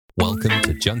Welcome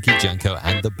to Junkie Janko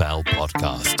and the Bell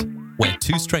podcast, where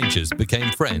two strangers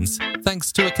became friends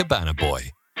thanks to a cabana boy.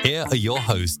 Here are your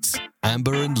hosts,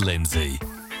 Amber and Lindsay.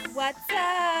 What's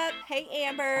up? Hey,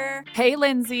 Amber. Hey,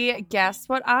 Lindsay. Guess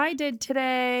what I did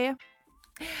today?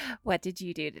 What did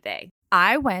you do today?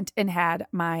 I went and had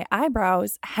my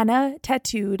eyebrows henna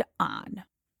tattooed on.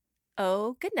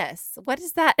 Oh, goodness. What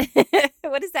is that?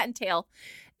 What does that entail?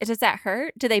 Does that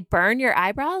hurt? Do they burn your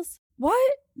eyebrows?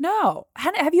 What? No.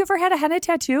 Have you ever had a henna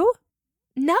tattoo?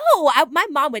 No, my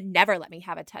mom would never let me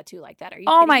have a tattoo like that. Are you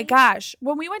Oh kidding my me? gosh.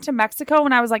 When we went to Mexico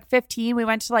when I was like 15, we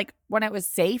went to when it was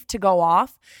safe to go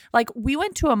off. We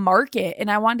went to a market and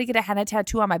I wanted to get a henna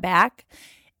tattoo on my back.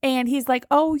 And he's like,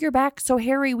 oh, your back's so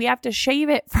hairy. We have to shave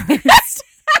it first.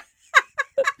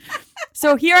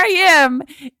 So here I am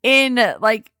in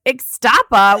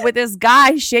Ixtapa with this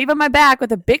guy shaving my back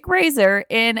with a big razor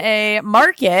in a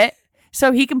market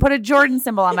so he can put a Jordan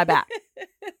symbol on my back.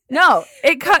 No,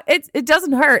 it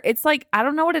doesn't hurt. It's like, I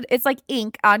don't know what it's like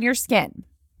ink on your skin.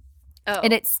 Oh.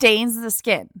 And it stains the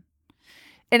skin.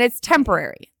 And it's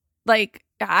temporary.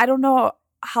 I don't know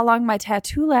how long my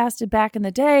tattoo lasted back in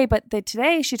the day, but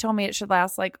today she told me it should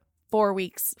last 4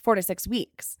 to 6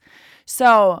 weeks.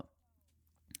 So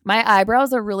my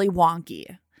eyebrows are really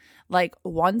wonky.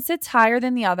 One sits higher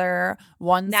than the other.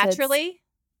 One Naturally?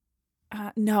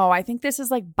 No, I think this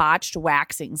is botched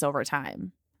waxings over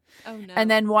time. Oh, no. And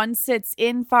then one sits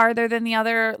in farther than the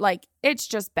other. It's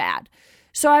just bad.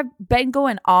 So I've been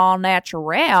going all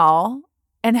natural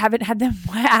and haven't had them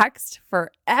waxed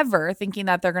forever thinking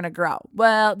that they're going to grow.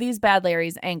 Well, these bad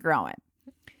Larrys ain't growing.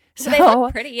 So they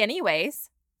look pretty anyways.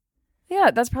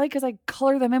 Yeah, that's probably because I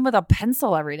color them in with a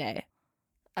pencil every day.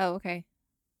 Oh, okay.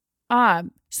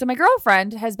 So my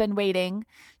girlfriend has been waiting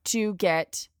to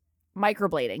get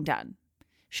microblading done.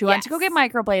 She went to go get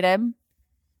microbladed.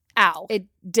 Ow. It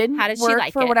didn't How did she work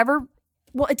like for it? whatever.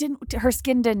 Well, it didn't. Her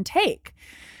skin didn't take.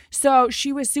 So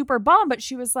she was super bummed, but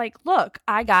she was like, "Look,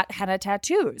 I got henna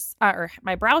tattoos, or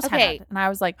my brows Okay. henna." And I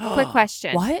was like, Quick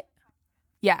question. What?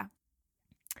 Yeah.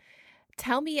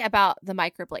 Tell me about the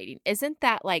microblading. Isn't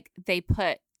that they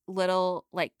put little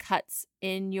cuts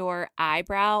in your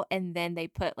eyebrow and then they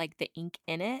put the ink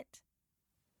in it?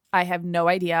 I have no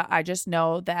idea. I just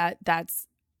know that that's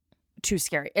too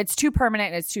scary. It's too permanent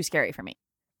and it's too scary for me.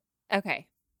 Okay,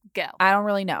 go. I don't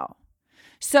really know.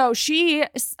 So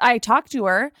I talked to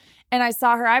her and I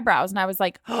saw her eyebrows and I was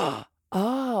like, oh.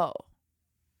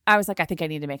 I was like, I think I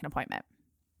need to make an appointment.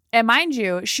 And mind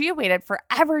you, she had waited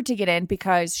forever to get in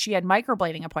because she had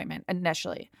microblading appointment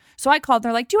initially. So I called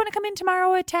her do you want to come in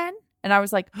tomorrow at 10? And I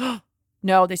was like,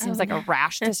 no, this seems like a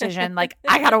rash decision. I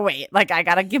got to wait. I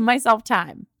got to give myself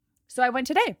time. So I went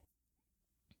today.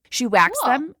 She waxed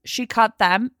them, she cut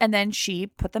them, and then she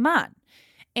put them on.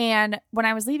 And when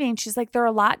I was leaving, she's like, they're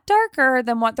a lot darker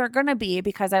than what they're going to be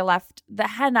because I left the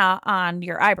henna on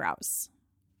your eyebrows.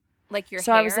 Your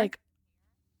So hair? I was like,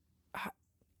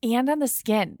 and on the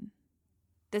skin.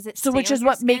 Does it So stay which on is your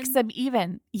what makes skin? them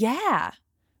even. Yeah.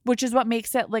 Which is what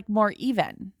makes it more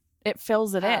even. It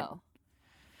fills it in. Oh.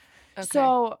 Okay.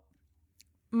 So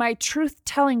my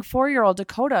truth-telling 4-year-old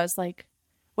Dakota is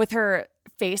with her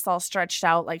face all stretched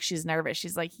out she's nervous.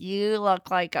 She's like, you look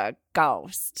like a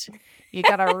ghost. You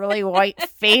got a really white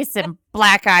face and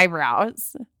black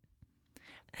eyebrows.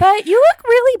 But you look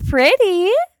really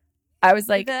pretty. I was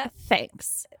like,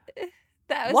 thanks.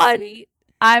 That was One, sweet.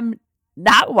 I'm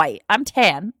not white. I'm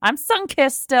tan. I'm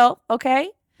sun-kissed still, okay?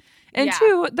 And Yeah.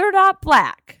 2, they're not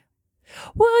black.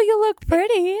 Well, you look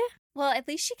pretty. Well, at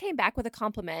least she came back with a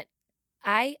compliment.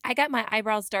 I got my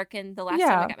eyebrows darkened the last Yeah.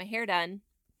 time I got my hair done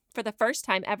for the first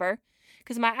time ever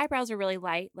because my eyebrows are really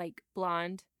light,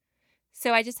 blonde.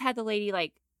 So I just had the lady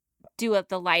do up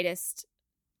the lightest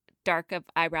dark of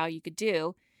eyebrow you could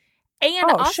do. And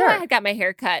Oh, also sure. I had got my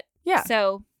hair cut. Yeah.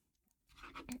 So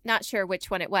not sure which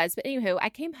one it was. But anywho, I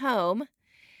came home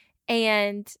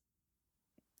and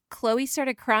Chloe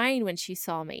started crying when she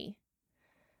saw me.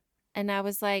 And I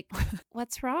was like,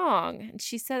 what's wrong? And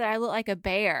she said I look like a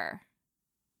bear.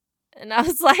 And I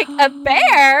was like, a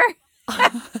bear?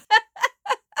 I'm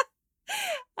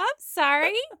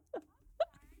sorry.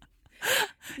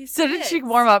 So did she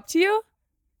warm up to you?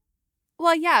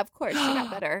 Well, yeah, of course. She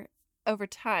got better over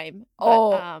time. But,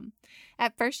 Oh.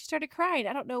 at first she started crying.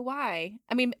 I don't know why.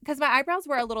 I mean, because my eyebrows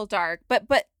were a little dark, but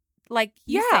like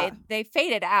you Yeah. say, they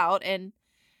faded out, and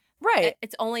Right.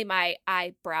 it's only my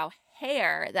eyebrow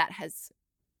hair that has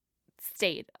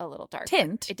stayed a little dark.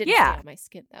 Tint. It didn't Yeah. stay on my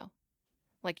skin though,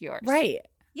 like yours. Right.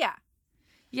 Yeah.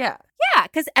 Yeah. Yeah,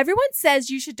 because everyone says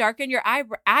you should darken your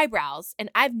eyebrows, and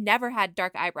I've never had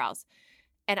dark eyebrows.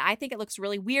 And I think it looks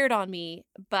really weird on me,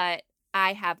 but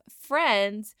I have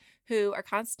friends who are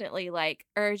constantly like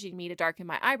urging me to darken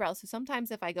my eyebrows. So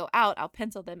sometimes if I go out, I'll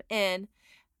pencil them in.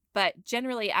 But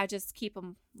generally, I just keep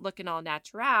them looking all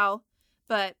natural.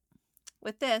 But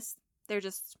with this, they're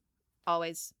just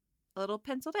always a little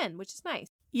penciled in, which is nice.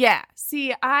 Yeah.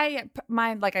 See,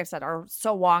 mine, like I said, are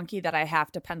so wonky that I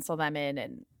have to pencil them in.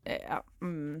 And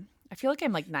I feel like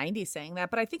I'm like 90 saying that,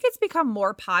 but I think it's become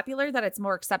more popular that it's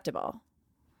more acceptable.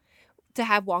 To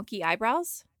have wonky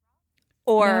eyebrows?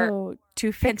 Or no,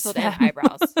 to fix penciled them. in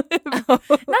eyebrows?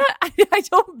 I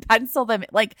don't pencil them.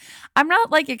 Like, I'm not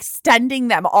like extending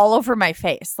them all over my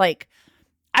face. Like,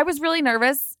 I was really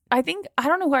nervous. I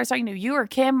don't know who I was talking to, you or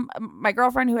Kim, my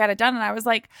girlfriend who had it done. And I was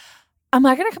like, am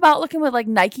I going to come out looking with like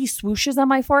Nike swooshes on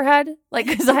my forehead? Like,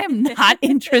 because I am not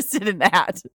interested in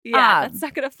that. Yeah, that's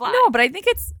not going to fly. No, but I think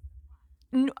it's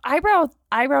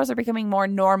eyebrows are becoming more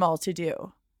normal to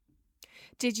do.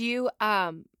 Did you,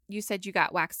 you said you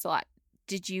got waxed a lot.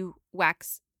 Did you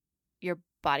wax your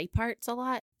body parts a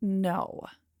lot? No.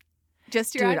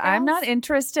 Just your eyebrows? I'm not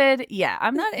interested. Yeah,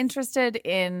 I'm not interested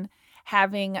in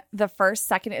having the first,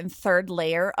 second, and third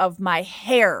layer of my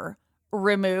hair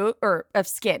removed, or of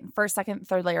skin. First, second,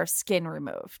 third layer of skin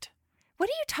removed. What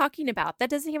are you talking about? That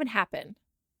doesn't even happen.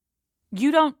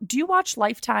 Do you watch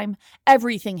Lifetime?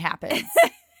 Everything happens.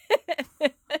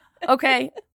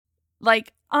 Okay.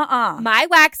 Like, My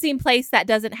waxing place, that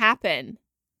doesn't happen.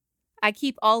 I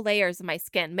keep all layers of my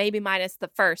skin, maybe minus the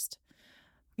first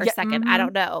or second. I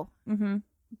don't know. Mm-hmm.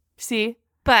 See?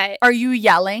 But are you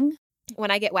yelling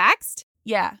when I get waxed?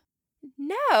 Yeah.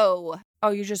 No. Oh,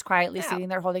 you're just quietly sitting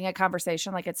there holding a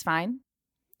conversation like it's fine?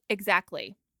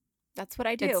 Exactly. That's what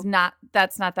I do. It's not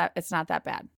that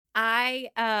bad. I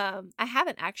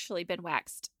haven't actually been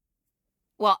waxed.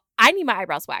 Well, I need my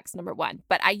eyebrows waxed, number one.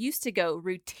 But I used to go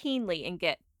routinely and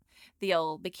get the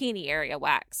old bikini area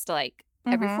waxed like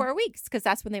every 4 weeks, because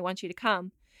that's when they want you to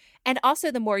come. And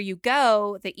also, the more you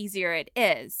go, the easier it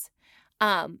is.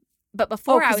 But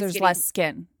before I was there's getting less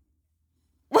skin.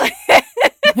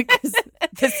 Because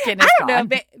the skin is I don't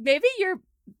know. Maybe your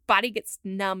body gets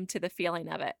numb to the feeling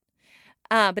of it.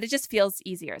 But it just feels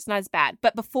easier. It's not as bad.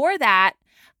 But before that,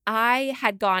 I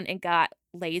had gone and got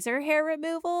laser hair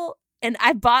removal. And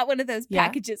I bought one of those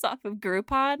packages off of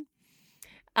Groupon.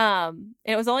 And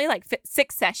it was only like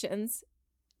 6 sessions.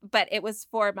 But it was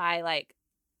for my like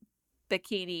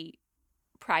bikini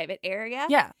private area.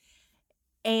 Yeah.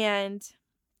 And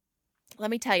let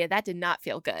me tell you, that did not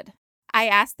feel good. I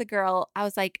asked the girl, I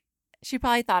was like, she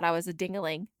probably thought I was a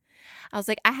ding-a-ling. I was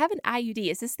like, I have an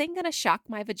IUD. Is this thing going to shock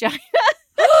my vagina?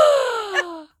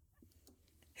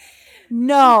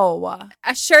 No.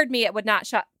 Assured me it would not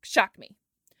shock me.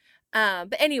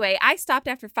 But anyway, I stopped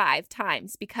after 5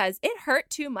 times because it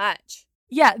hurt too much.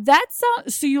 Yeah,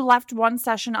 so you left one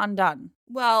session undone.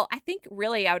 Well, I think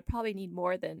really I would probably need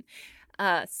more than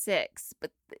 6.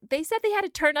 But they said they had to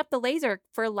turn up the laser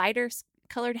for lighter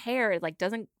colored hair. It like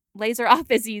doesn't laser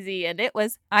off as easy, and it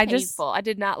was painful. I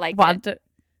did not like want to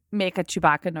make a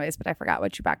Chewbacca noise, but I forgot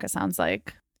what Chewbacca sounds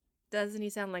like. Doesn't he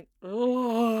sound like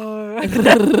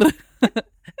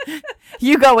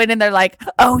You go in and they're like,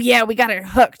 oh yeah, we got her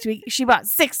hooked. She bought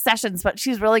 6 sessions, but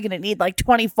she's really going to need like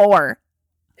 24.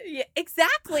 Yeah,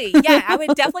 exactly. Yeah, I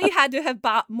would definitely had to have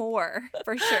bought more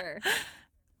for sure.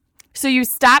 So you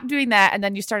stopped doing that and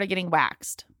then you started getting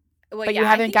waxed. Well, but you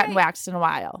haven't gotten waxed in a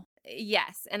while.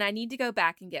 Yes, and I need to go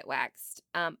back and get waxed.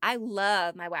 I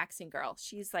love my waxing girl.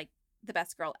 She's like the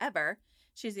best girl ever.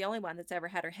 She's the only one that's ever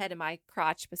had her head in my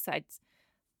crotch besides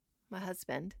my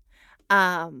husband.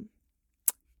 And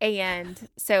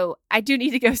so I do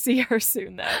need to go see her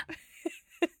soon, though.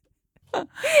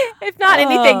 If not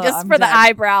anything, just for the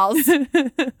eyebrows.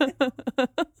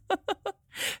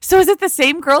 So is it the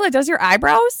same girl that does your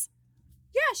eyebrows?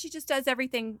 Yeah, she just does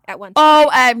everything at one time.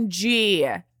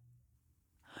 OMG.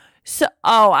 So,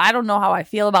 I don't know how I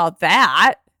feel about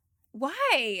that.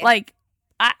 Why? Like,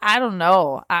 I don't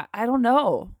know. I don't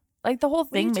know. Like, the whole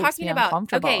thing makes me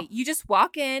uncomfortable. Okay, you just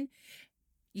walk in,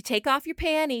 you take off your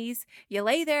panties, you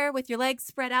lay there with your legs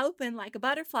spread open like a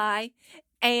butterfly,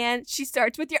 and she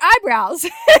starts with your eyebrows.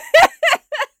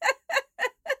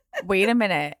 Wait a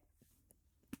minute.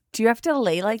 Do you have to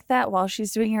lay like that while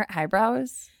she's doing your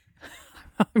eyebrows?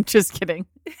 I'm just kidding.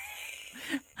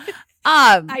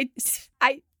 I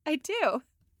do.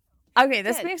 Okay,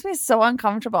 this makes me so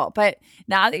uncomfortable. But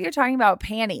now that you're talking about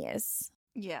panties,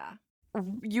 yeah,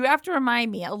 you have to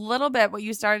remind me a little bit what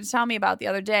you started to tell me about the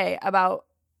other day about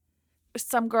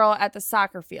some girl at the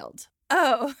soccer field.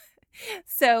 Oh,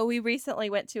 so we recently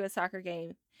went to a soccer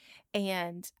game,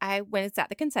 and when it's at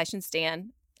the concession stand.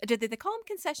 Do they call them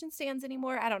concession stands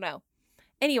anymore? I don't know.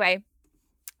 Anyway,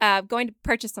 going to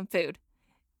purchase some food.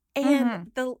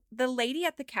 And the lady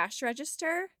at the cash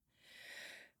register,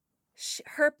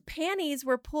 her panties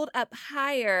were pulled up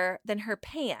higher than her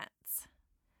pants.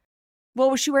 Well,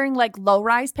 was she wearing like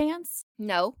low-rise pants?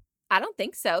 No, I don't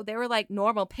think so. They were like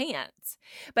normal pants.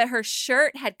 But her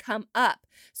shirt had come up.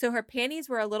 So her panties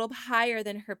were a little higher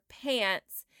than her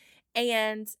pants.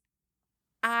 And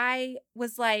I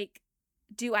was like,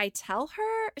 do I tell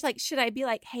her? It's like, should I be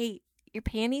like, hey, your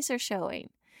panties are showing?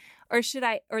 Or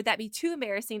or that be too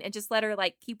embarrassing and just let her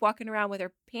like keep walking around with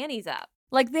her panties up?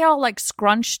 Like they all like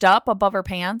scrunched up above her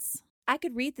pants? I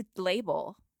could read the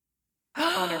label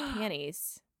on her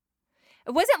panties.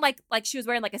 It wasn't like she was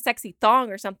wearing like a sexy thong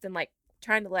or something, like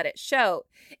trying to let it show.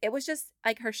 It was just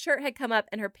like her shirt had come up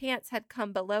and her pants had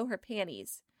come below her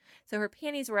panties. So her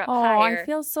panties were up higher. Oh, I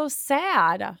feel so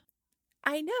sad.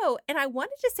 I know. And I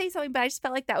wanted to say something, but I just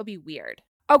felt like that would be weird.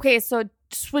 Okay, so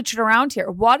switch it around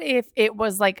here. What if it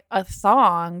was like a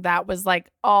thong that was like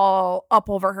all up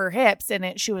over her hips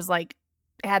and she was like,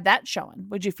 had that showing?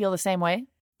 Would you feel the same way?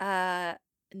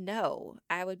 No.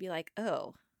 I would be like,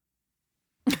 oh,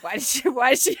 why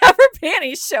did she have her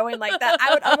panties showing like that?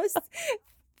 I would almost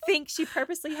think she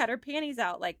purposely had her panties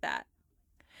out like that.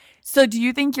 So do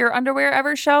you think your underwear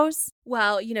ever shows?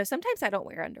 Well, sometimes I don't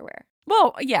wear underwear.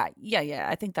 Well, yeah.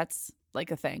 I think that's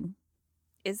like a thing.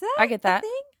 Is that I get that. a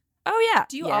thing? Oh, yeah.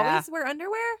 Do you always wear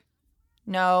underwear?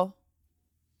 No.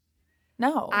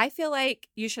 I feel like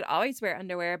you should always wear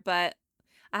underwear, but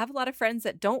I have a lot of friends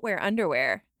that don't wear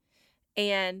underwear.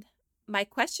 And my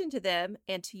question to them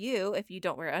and to you, if you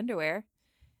don't wear underwear,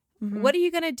 what are you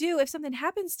going to do if something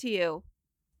happens to you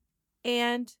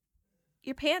and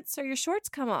your pants or your shorts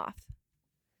come off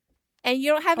and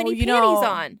you don't have any panties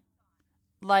on?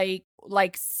 Like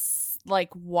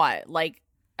what? Like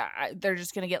they're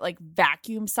just going to get like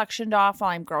vacuum suctioned off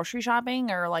while I'm grocery shopping,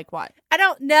 or like what? I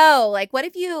don't know. Like what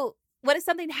if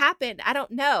something happened? I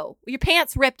don't know. Your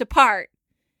pants ripped apart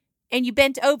and you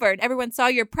bent over and everyone saw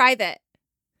your private.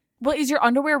 Well, is your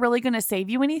underwear really going to save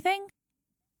you anything?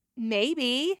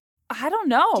 Maybe. I don't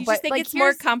know. Do you just think it's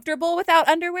more comfortable without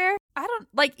underwear? I don't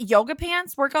like yoga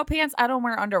pants, workout pants. I don't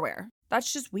wear underwear.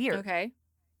 That's just weird. Okay.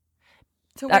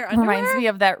 To that wear underwear? Reminds me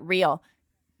of that reel.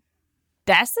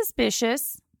 That's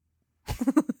suspicious.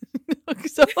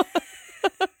 so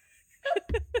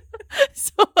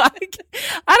I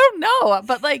don't know.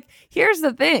 But like, here's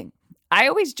the thing. I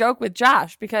always joke with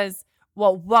Josh because,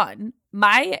 well, one,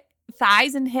 my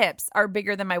thighs and hips are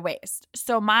bigger than my waist.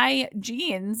 So my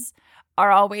jeans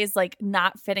are always like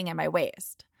not fitting at my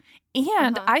waist.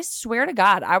 And I swear to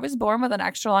God, I was born with an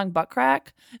extra long butt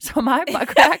crack. So my butt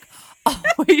crack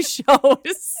always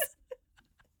shows.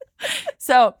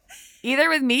 So either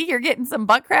with me, you're getting some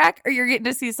butt crack or you're getting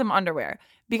to see some underwear,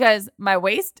 because my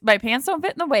pants don't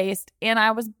fit in the waist, and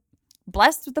I was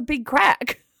blessed with a big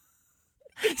crack.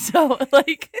 So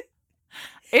like,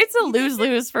 it's a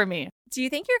lose-lose for me. Do you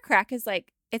think your crack is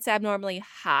like, it's abnormally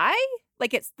high?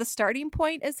 Like it's the starting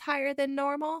point is higher than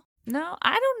normal? No,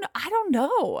 I don't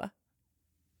know.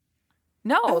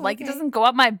 No, like it doesn't go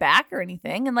up my back or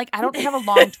anything. And like, I don't have a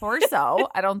long torso,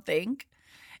 I don't think.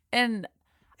 And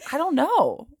I don't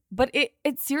know, but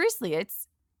it seriously,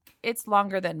 it's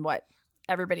longer than what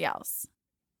everybody else.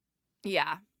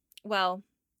 Yeah. Well,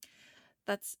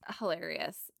 that's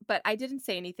hilarious, but I didn't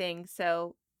say anything.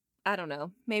 So I don't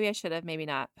know. Maybe I should have, maybe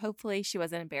not. Hopefully she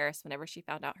wasn't embarrassed whenever she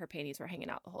found out her panties were hanging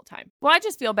out the whole time. Well, I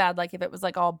just feel bad. Like if it was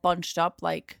like all bunched up,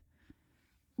 like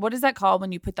what is that called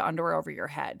when you put the underwear over your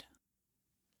head?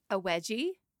 A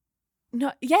wedgie?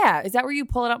 No. Yeah. Is that where you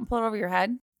pull it up and pull it over your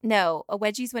head? No, a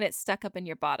wedgie's when it's stuck up in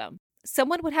your bottom.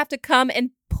 Someone would have to come and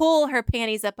pull her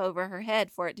panties up over her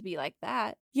head for it to be like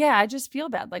that. Yeah, I just feel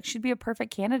bad. Like she'd be a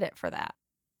perfect candidate for that.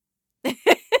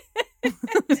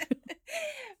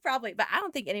 Probably, but I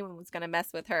don't think anyone was going to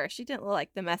mess with her. She didn't look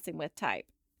like the messing with type.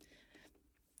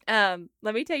 Let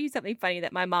me tell you something funny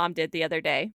that my mom did the other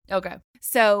day. Okay.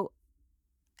 So,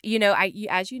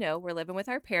 as you know, we're living with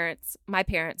my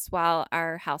parents, while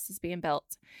our house is being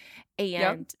built.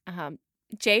 And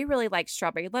Jay really likes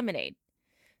strawberry lemonade.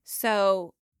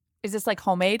 So, is this like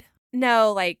homemade?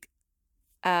 No, like,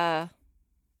 I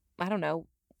don't know,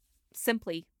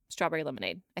 simply strawberry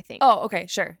lemonade, I think. Oh, okay,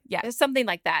 sure. Yeah. It's something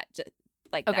like that,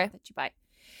 that you buy.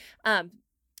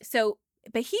 So,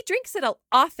 but he drinks it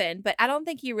often, but I don't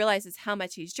think he realizes how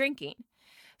much he's drinking.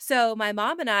 So my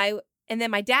mom and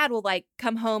then my dad will like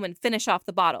come home and finish off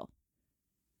the bottle.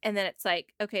 And then it's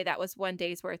like, okay, that was one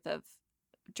day's worth of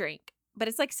drink, but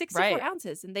it's like 64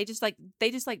 ounces, and they just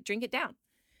drink it down.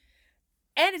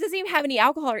 And it doesn't even have any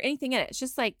alcohol or anything in it. It's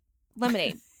just like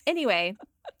lemonade. Anyway,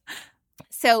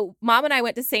 So Mom and I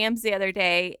went to Sam's the other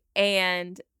day,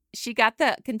 and she got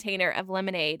the container of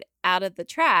lemonade out of the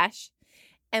trash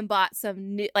and bought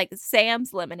some new, like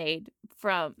Sam's lemonade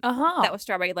from that was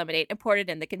strawberry lemonade, and poured it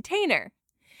in the container.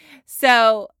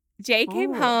 So Jay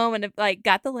came home and like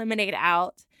got the lemonade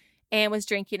out and was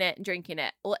drinking it and drinking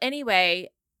it. Well, anyway,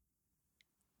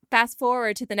 fast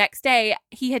forward to the next day,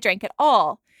 he had drank it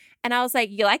all. And I was like,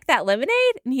 "You like that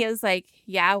lemonade?" And he was like,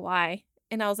 "Yeah, why?"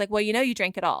 And I was like, "Well, you know, you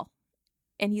drank it all."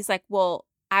 And he's like, "Well,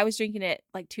 I was drinking it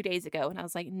like 2 days ago." And I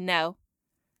was like, "No,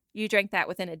 you drank that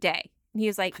within a day." And he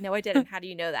was like, "No, I didn't. How do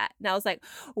you know that?" And I was like,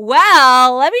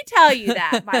 "Well, let me tell you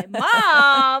that my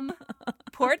mom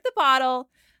poured the bottle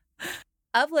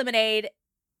of lemonade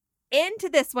into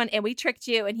this one, and we tricked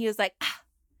you." And he was like,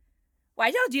 "Why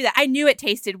don't do that?" I knew it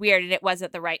tasted weird and it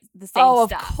wasn't the same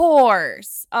stuff. Of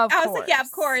course. I was like, "Yeah,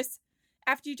 of course.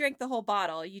 After you drank the whole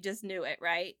bottle, you just knew it,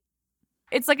 right?"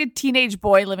 It's like a teenage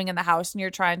boy living in the house and you're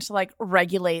trying to like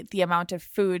regulate the amount of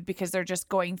food because they're just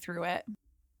going through it.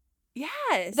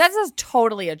 Yes. That is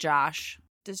totally a Josh.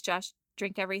 Does Josh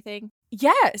drink everything?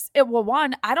 Yes.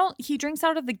 He drinks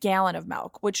out of the gallon of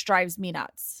milk, which drives me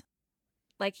nuts.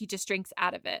 Like he just drinks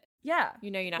out of it. Yeah.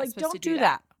 You know you're not like, supposed to do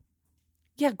that.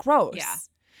 Yeah, gross. Yeah.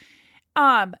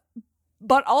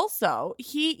 But also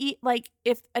I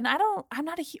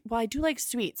do like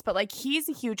sweets, but like he's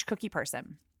a huge cookie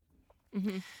person.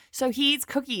 Mm-hmm. So he eats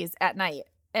cookies at night.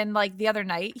 And like the other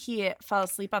night he fell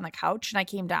asleep on the couch and I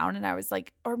came down and I was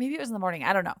like, or maybe it was in the morning,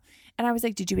 I don't know. And I was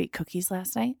like, "Did you eat cookies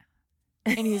last night?"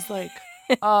 And he's like,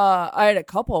 I had a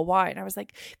couple. Why? And I was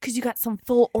like, "Because you got some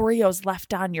full Oreos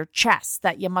left on your chest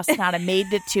that you must not have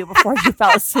made it to before you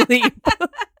fell asleep."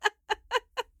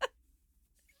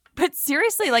 But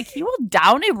seriously, like he will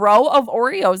down a row of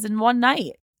Oreos in one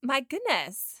night. My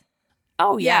goodness.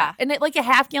 Oh, yeah. Yeah. And it like a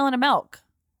half gallon of milk.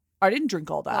 I didn't drink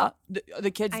all that.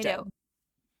 The kids did. I know.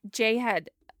 Jay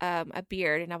had a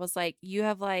beard, and I was like, "You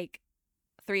have like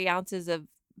 3 ounces of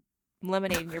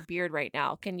lemonade in your beard right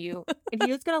now. Can you?" And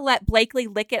he was going to let Blakely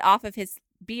lick it off of his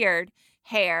beard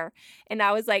hair. And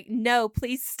I was like, "No,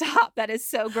 please stop. That is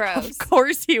so gross." Of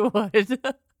course he would.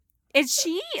 And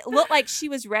she looked like she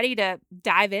was ready to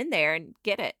dive in there and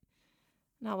get it.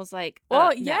 And I was like, well,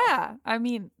 no. yeah. I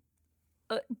mean,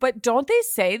 but don't they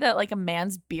say that like a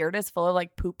man's beard is full of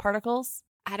like poop particles?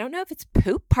 I don't know if it's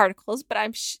poop particles, but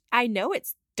I know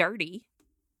it's dirty,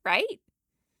 right?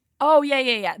 Oh,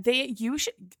 yeah. You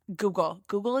should Google.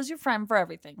 Google is your friend for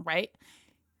everything, right?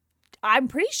 I'm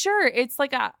pretty sure it's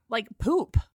like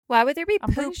poop. Why would there be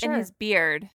I'm poop sure. in his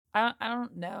beard? I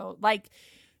don't know. Like,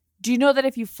 do you know that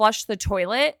if you flush the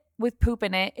toilet with poop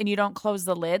in it and you don't close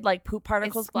the lid, like poop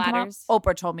particles can come out?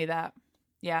 Oprah told me that.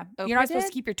 Yeah. Oprah You're not did? supposed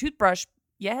to keep your toothbrush.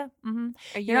 Yeah.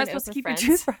 Mm-hmm. You're not supposed to keep your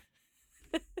toothbrush.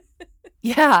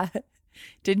 Yeah.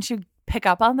 Didn't you pick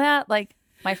up on that? Like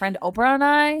my friend Oprah and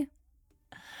I.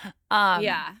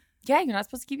 Yeah. Yeah, you're not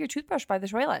supposed to keep your toothbrush by the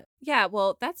toilet. Yeah,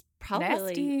 well, that's probably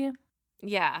nasty.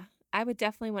 Yeah. I would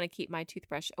definitely want to keep my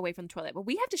toothbrush away from the toilet. But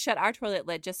we have to shut our toilet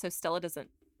lid just so Stella doesn't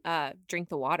drink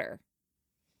the water.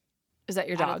 Is that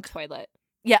your dog? Toilet.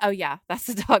 Yeah. Oh, yeah. That's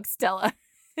the dog, Stella.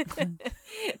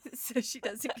 So she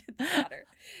doesn't get the water.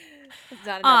 It's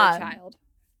not another child.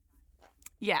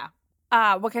 Yeah.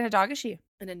 What kind of dog is she?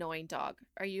 An annoying dog.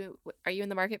 Are you in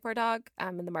the market for a dog?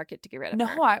 I'm in the market to get rid of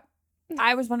her. No,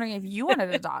 I was wondering if you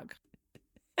wanted a dog.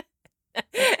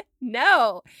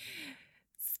 No.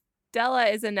 Stella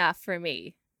is enough for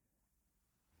me.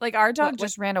 Like our dog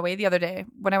just ran away the other day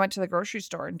when I went to the grocery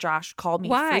store and Josh called me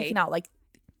freaking out. Like,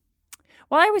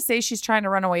 well, I always say she's trying to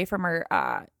run away from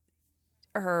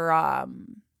her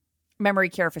memory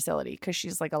care facility because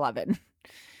she's like 11.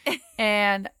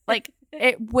 And like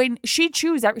when she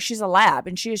chews, she's a lab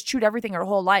and she has chewed everything her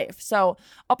whole life. So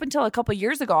up until a couple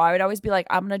years ago, I would always be like,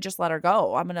 I'm going to just let her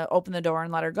go. I'm going to open the door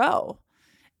and let her go.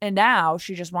 And now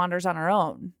she just wanders on her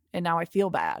own. And now I feel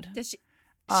bad. Does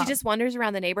she just wanders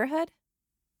around the neighborhood?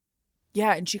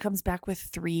 Yeah. And she comes back with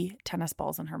 3 tennis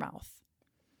balls in her mouth.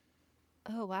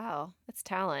 Oh, wow. That's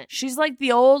talent. She's like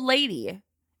the old lady,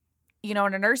 in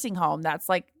a nursing home that's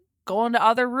like going to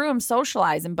other rooms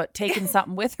socializing, but taking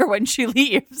something with her when she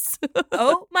leaves.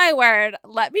 Oh, my word.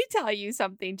 Let me tell you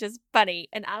something just funny.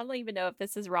 And I don't even know if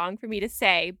this is wrong for me to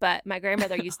say, but my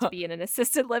grandmother used to be in an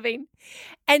assisted living.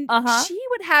 And she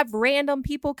would have random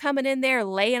people coming in there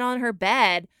laying on her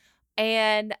bed.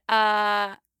 And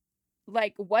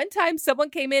like one time someone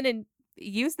came in and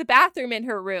used the bathroom in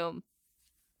her room.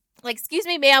 Like, "Excuse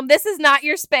me, ma'am, this is not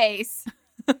your space."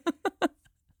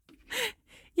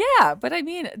 Yeah, but I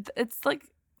mean, it's like,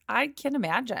 I can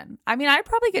imagine. I mean, I'd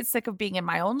probably get sick of being in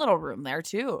my own little room there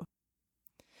too.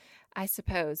 I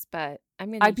suppose, but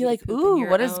I'd be like, ooh,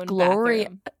 what does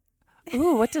Gloria?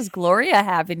 Ooh, what does Gloria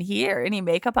have in here? Any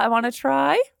makeup I want to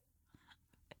try?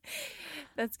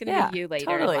 That's going to be you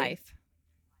later in life.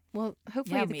 Well,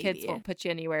 hopefully the kids maybe. won't put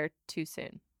you anywhere too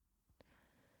soon.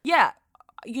 Yeah.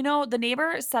 You know, the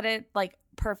neighbor said it like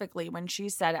perfectly when she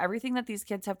said everything that these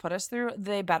kids have put us through,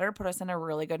 they better put us in a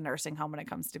really good nursing home when it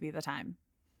comes to be the time.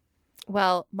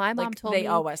 Well, my mom told me they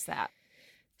owe us that.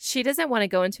 She doesn't want to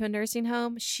go into a nursing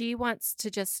home. She wants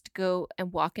to just go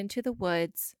and walk into the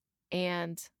woods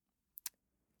and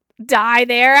die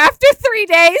there after 3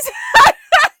 days. I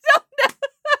don't know.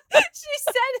 She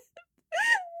said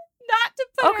not to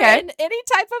put her in any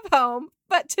type of home,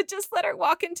 but to just let her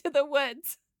walk into the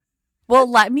woods. Well,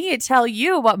 let me tell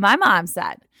you what my mom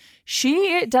said.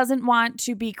 She doesn't want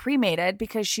to be cremated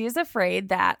because she is afraid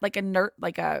that like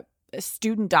a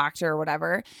student doctor or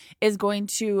whatever is going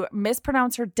to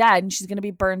mispronounce her dead and she's going to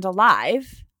be burned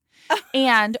alive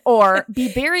and or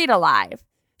be buried alive.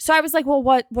 So I was like, well,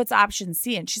 what's option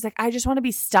C? And she's like, I just want to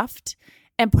be stuffed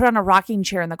and put on a rocking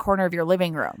chair in the corner of your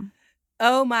living room.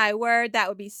 Oh my word, that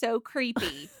would be so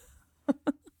creepy.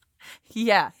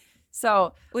 Yeah.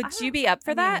 So would you be up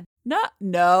for that?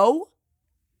 No.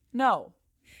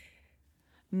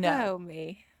 Oh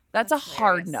me. That's a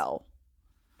hard no.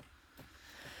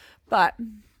 But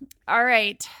all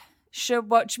right.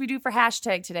 What should we do for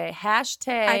hashtag today?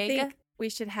 Hashtag I think we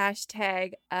should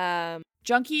hashtag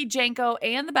Junkie, Janko,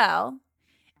 and the Bell.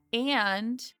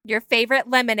 And your favorite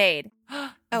lemonade.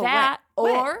 What?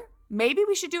 Or maybe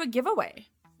we should do a giveaway.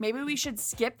 Maybe we should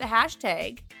skip the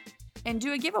hashtag and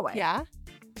do a giveaway. Yeah.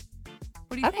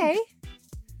 What do you think? Okay.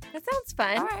 That sounds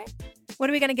fun. All right. What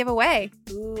are we going to give away?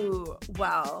 Ooh,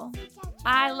 well,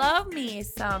 I love me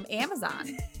some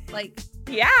Amazon.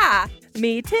 Yeah,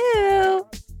 me too.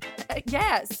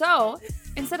 Yeah, so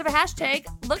instead of a hashtag,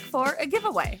 look for a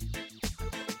giveaway.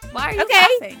 Why are you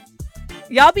laughing?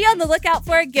 Y'all be on the lookout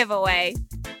for a giveaway.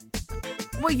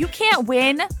 Well, you can't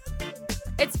win.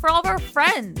 It's for all of our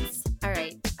friends. All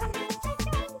right.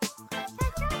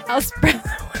 I'll spread the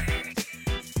word.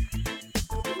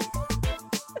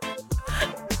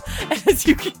 As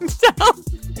you can tell,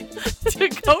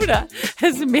 Dakota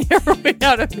has made her way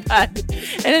out of bed.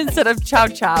 And instead of chow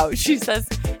chow, she says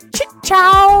chit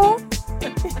chow.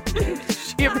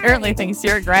 She apparently thinks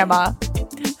you're a grandma.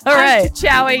 All right. I'm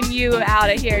chowing you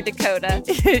out of here, Dakota.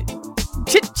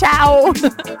 Chit chow.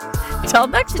 Till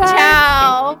next time.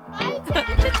 Ciao.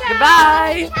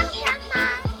 Goodbye.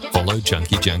 Follow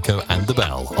Junkie Janko and the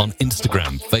Bell on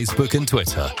Instagram, Facebook, and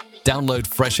Twitter. Download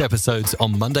fresh episodes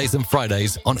on Mondays and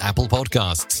Fridays on Apple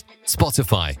Podcasts,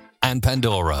 Spotify, and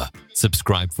Pandora.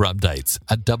 Subscribe for updates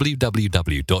at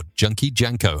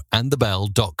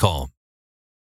www.junkiejankoandthebell.com.